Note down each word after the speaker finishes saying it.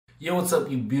Yo, what's up,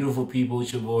 you beautiful people?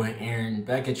 It's your boy Aaron,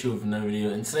 back at you with another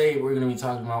video. And today we're going to be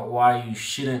talking about why you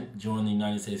shouldn't join the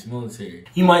United States military.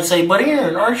 You might say, but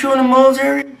Aaron, aren't you in the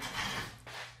military?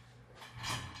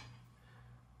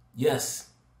 Yes,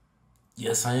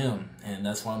 I am. And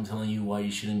that's why I'm telling you why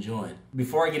you shouldn't join.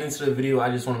 Before I get into the video, I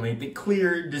just want to make the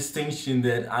clear distinction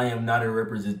that I am not a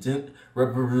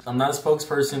I'm not a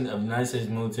spokesperson of the United States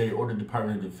military or the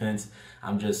Department of Defense.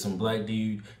 I'm just some black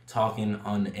dude talking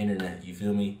on the internet, you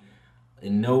feel me?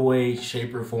 In no way,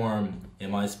 shape, or form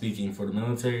am I speaking for the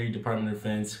military, Department of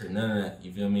Defense, or none of that,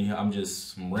 you feel me? I'm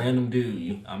just some random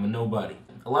dude, I'm a nobody.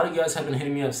 A lot of you guys have been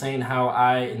hitting me up saying how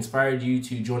I inspired you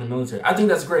to join the military. I think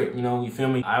that's great, you know, you feel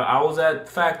me? I was that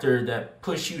factor that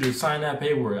pushed you to sign that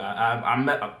paperwork.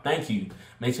 Thank you,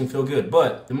 makes me feel good.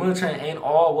 But the military ain't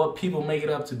all what people make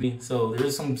it up to be. So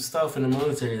there's some stuff in the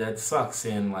military that sucks,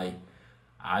 and like,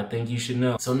 I think you should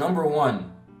know. So number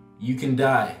one, you can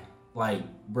die. Like,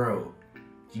 bro,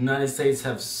 the United States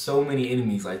have so many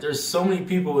enemies. Like, there's so many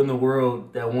people in the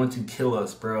world that want to kill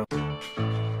us, bro.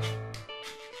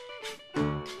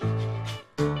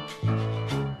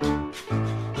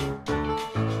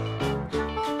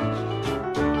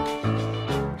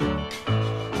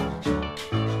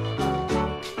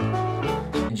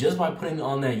 Just by putting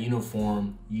on that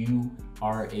uniform, you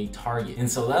are a target. And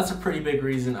so that's a pretty big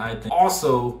reason, I think.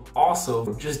 Also,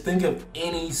 just think of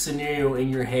any scenario in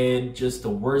your head, just the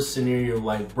worst scenario,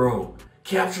 like, bro,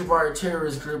 captured by a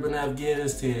terrorist group in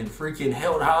Afghanistan, freaking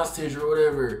held hostage or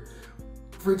whatever,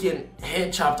 freaking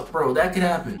head chopped up, bro, that could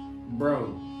happen.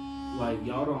 Bro, like,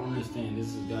 y'all don't understand,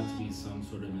 this has got to be some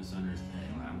sort of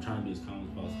misunderstanding. Like, I'm trying to be as calm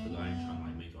as possible, but I ain't trying to,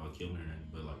 like, make y'all kill me or anything,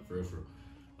 but, like, for real,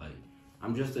 like,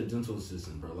 I'm just a dental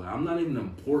assistant, bro. Like, I'm not even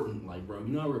important. Like, bro, you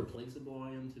know how replaceable I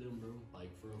am to them, bro?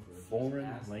 Like, for real. Foreign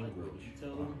language. Like, bro, you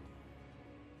tell them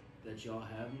that y'all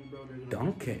have me, bro, they're gonna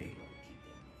donkey.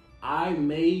 I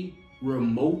may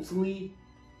remotely,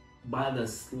 by the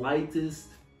slightest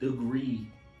degree,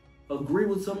 agree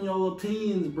with some of y'all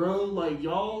opinions, bro. Like,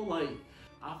 y'all, like,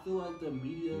 I feel like the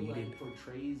media, like,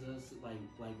 portrays us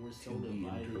like we're so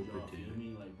divided, y'all feel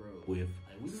me? Like, bro, with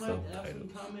we might have some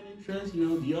common interests, you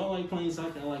know. Do y'all like playing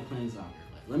soccer? I like playing soccer.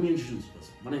 Like, let me introduce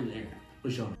myself. My name is Aaron.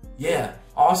 What's your name? Yeah,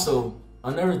 also,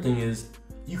 another thing is,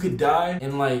 you could die,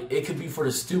 and, like, it could be for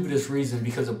the stupidest reason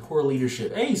because of poor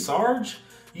leadership. Hey, Sarge,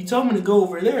 you told me to go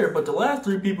over there, but the last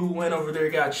 3 people who went over there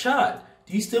got shot.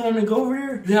 Do you still want me to go over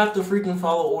there? You have to freaking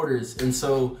follow orders. And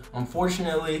so,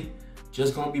 unfortunately,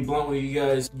 just gonna be blunt with you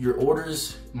guys, your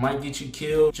orders might get you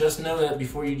killed. Just know that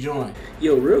before you join.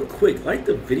 Yo, real quick, like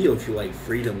the video if you like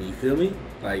freedom, you feel me?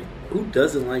 Like, who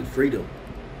doesn't like freedom?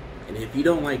 And if you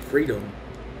don't like freedom,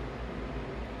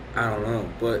 I don't know,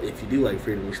 but if you do like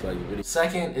freedom, you should like the video.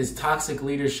 Second is toxic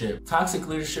leadership. Toxic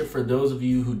leadership, for those of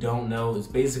you who don't know, is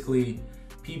basically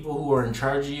people who are in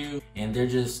charge of you and they're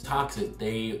just toxic.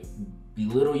 They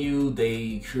belittle you,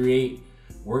 they create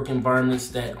work environments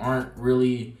that aren't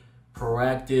really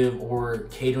proactive or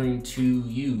catering to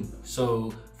you.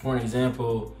 So, for an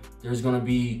example, there's gonna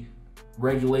be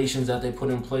regulations that they put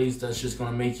in place that's just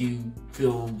gonna make you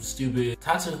feel stupid.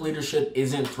 Toxic leadership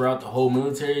isn't throughout the whole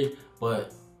military,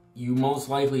 but you most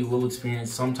likely will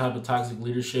experience some type of toxic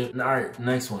leadership. All right,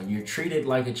 next one, you're treated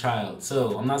like a child.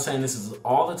 So, I'm not saying this is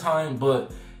all the time,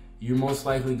 but you're most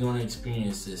likely gonna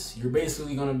experience this. You're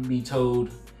basically gonna be told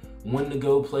when to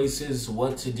go places,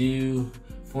 what to do.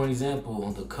 For an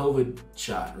example, the COVID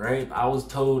shot, right? I was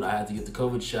told I had to get the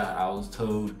COVID shot. I was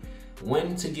told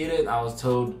when to get it. I was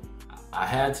told I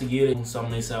had to get it.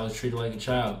 Some may say I was treated like a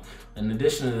child. In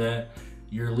addition to that,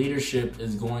 your leadership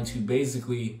is going to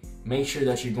basically make sure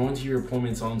that you're going to your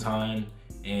appointments on time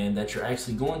and that you're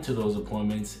actually going to those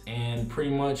appointments. And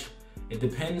pretty much, it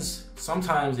depends.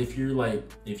 Sometimes if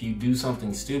you do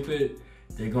something stupid,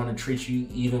 they're going to treat you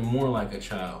even more like a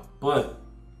child. But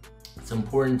it's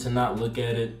important to not look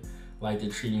at it like they're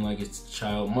treating like it's a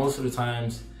child. Most of the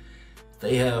times,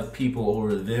 they have people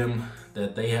over them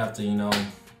that they have to, you know,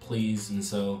 please. And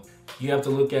so you have to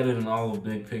look at it in all the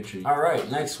big picture. All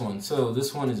right, next one. So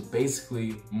this one is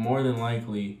basically more than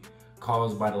likely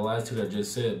caused by the last two that I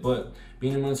just said, but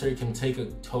being in the military can take a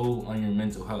toll on your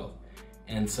mental health.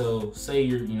 And so say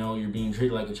you're being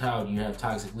treated like a child, you have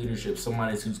toxic leadership,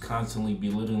 somebody who's constantly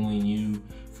belittling you,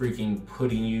 freaking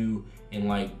putting you in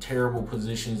like terrible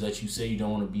positions that you say you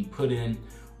don't want to be put in,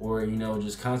 or, you know,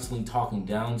 just constantly talking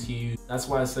down to you. That's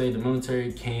why I say the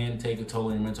military can take a toll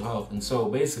on your mental health. And so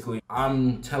basically,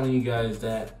 I'm telling you guys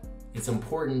that it's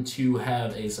important to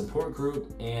have a support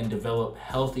group and develop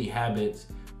healthy habits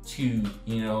to,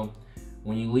 you know,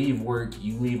 when you leave work,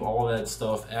 you leave all that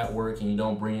stuff at work and you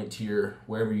don't bring it to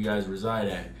wherever you guys reside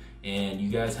at. and you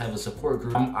guys have a support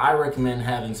group, I recommend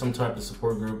having some type of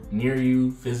support group near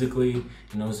you physically,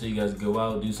 you know, so you guys go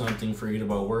out, do something, forget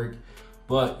about work.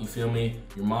 But, you feel me,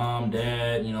 your mom,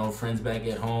 dad, you know, friends back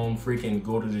at home, freaking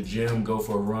go to the gym, go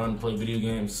for a run, play video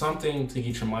games, something to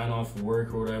get your mind off of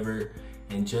work or whatever,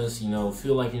 and just, you know,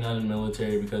 feel like you're not in the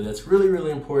military, because that's really,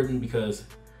 really important, because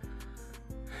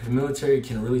the military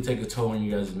can really take a toll on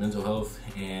you guys' mental health,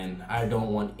 and I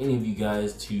don't want any of you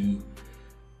guys to,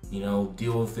 you know,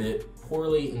 deal with it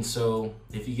poorly. And so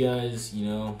if you guys, you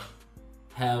know,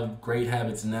 have great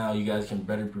habits now, you guys can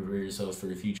better prepare yourselves for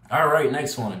the future. All right,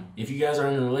 next one. If you guys are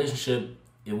in a relationship,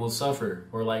 it will suffer,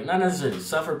 or like not necessarily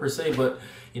suffer per se, but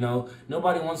you know,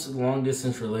 nobody wants a long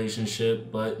distance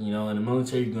relationship. But you know, in the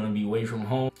military, you're going to be away from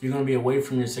home. You're going to be away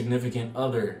from your significant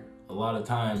other a lot of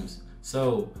times.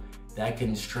 So that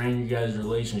can strain your guys'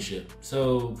 relationship.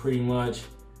 So pretty much,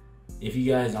 if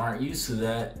you guys aren't used to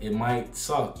that, it might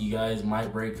suck. You guys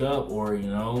might break up, or you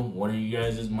know, one of you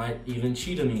guys might even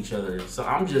cheat on each other. So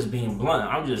I'm just being blunt.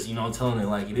 I'm just, you know, telling it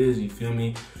like it is, you feel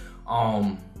me?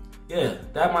 Yeah,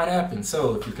 that might happen.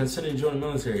 So if you're considering joining the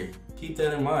military, keep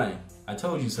that in mind. I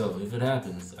told you so. If it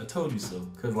happens, I told you so.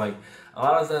 Because like a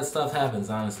lot of that stuff happens,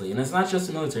 honestly. And it's not just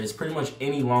the military, it's pretty much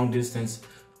any long distance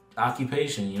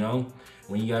occupation, you know?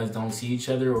 When you guys don't see each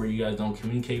other, or you guys don't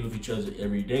communicate with each other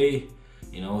every day,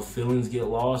 you know, feelings get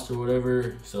lost or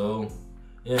whatever. So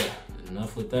yeah,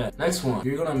 enough with that. Next one,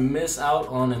 you're gonna miss out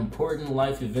on important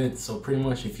life events. So pretty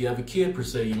much if you have a kid per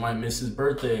se, you might miss his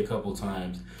birthday a couple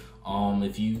times.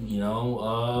 If you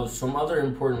know, some other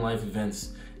important life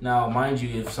events. Now, mind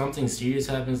you, if something serious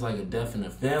happens like a death in the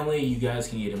family, you guys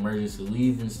can get emergency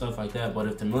leave and stuff like that. But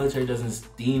if the military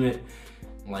doesn't deem it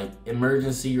like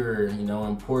emergency or, you know,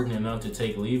 important enough to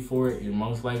take leave for it, you're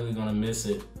most likely gonna miss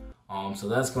it. So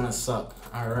that's gonna suck.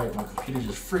 All right, my computer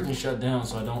just freaking shut down,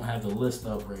 so I don't have the list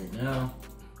up right now.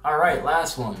 All right,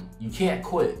 last one. You can't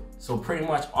quit. So pretty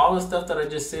much all the stuff that I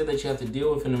just said that you have to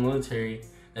deal with in the military,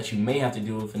 that you may have to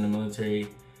deal with in the military,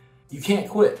 you can't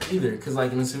quit either. Cause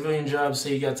like in a civilian job,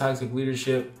 say you got toxic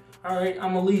leadership, all right,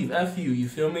 I'm gonna leave, F you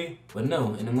feel me? But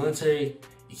no, in the military,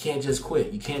 you can't just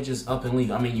quit. You can't just up and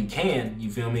leave. I mean, you can,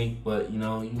 you feel me? But you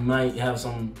know, you might have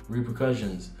some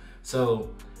repercussions.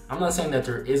 So I'm not saying that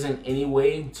there isn't any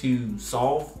way to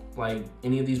solve like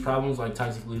any of these problems, like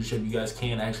toxic leadership. You guys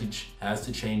can actually has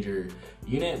to change your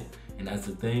unit, and that's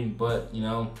the thing. But you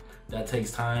know, that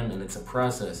takes time and it's a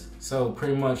process. So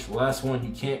pretty much, last one,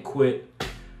 you can't quit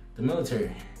the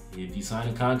military. If you sign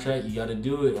a contract, you got to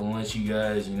do it, unless you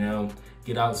guys, you know,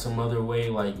 get out some other way,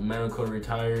 like medical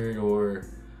retired or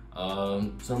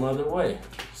some other way.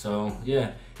 So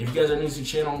yeah, if you guys are new to the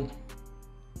channel,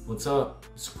 what's up?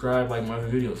 Subscribe, like my other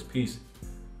videos. Peace.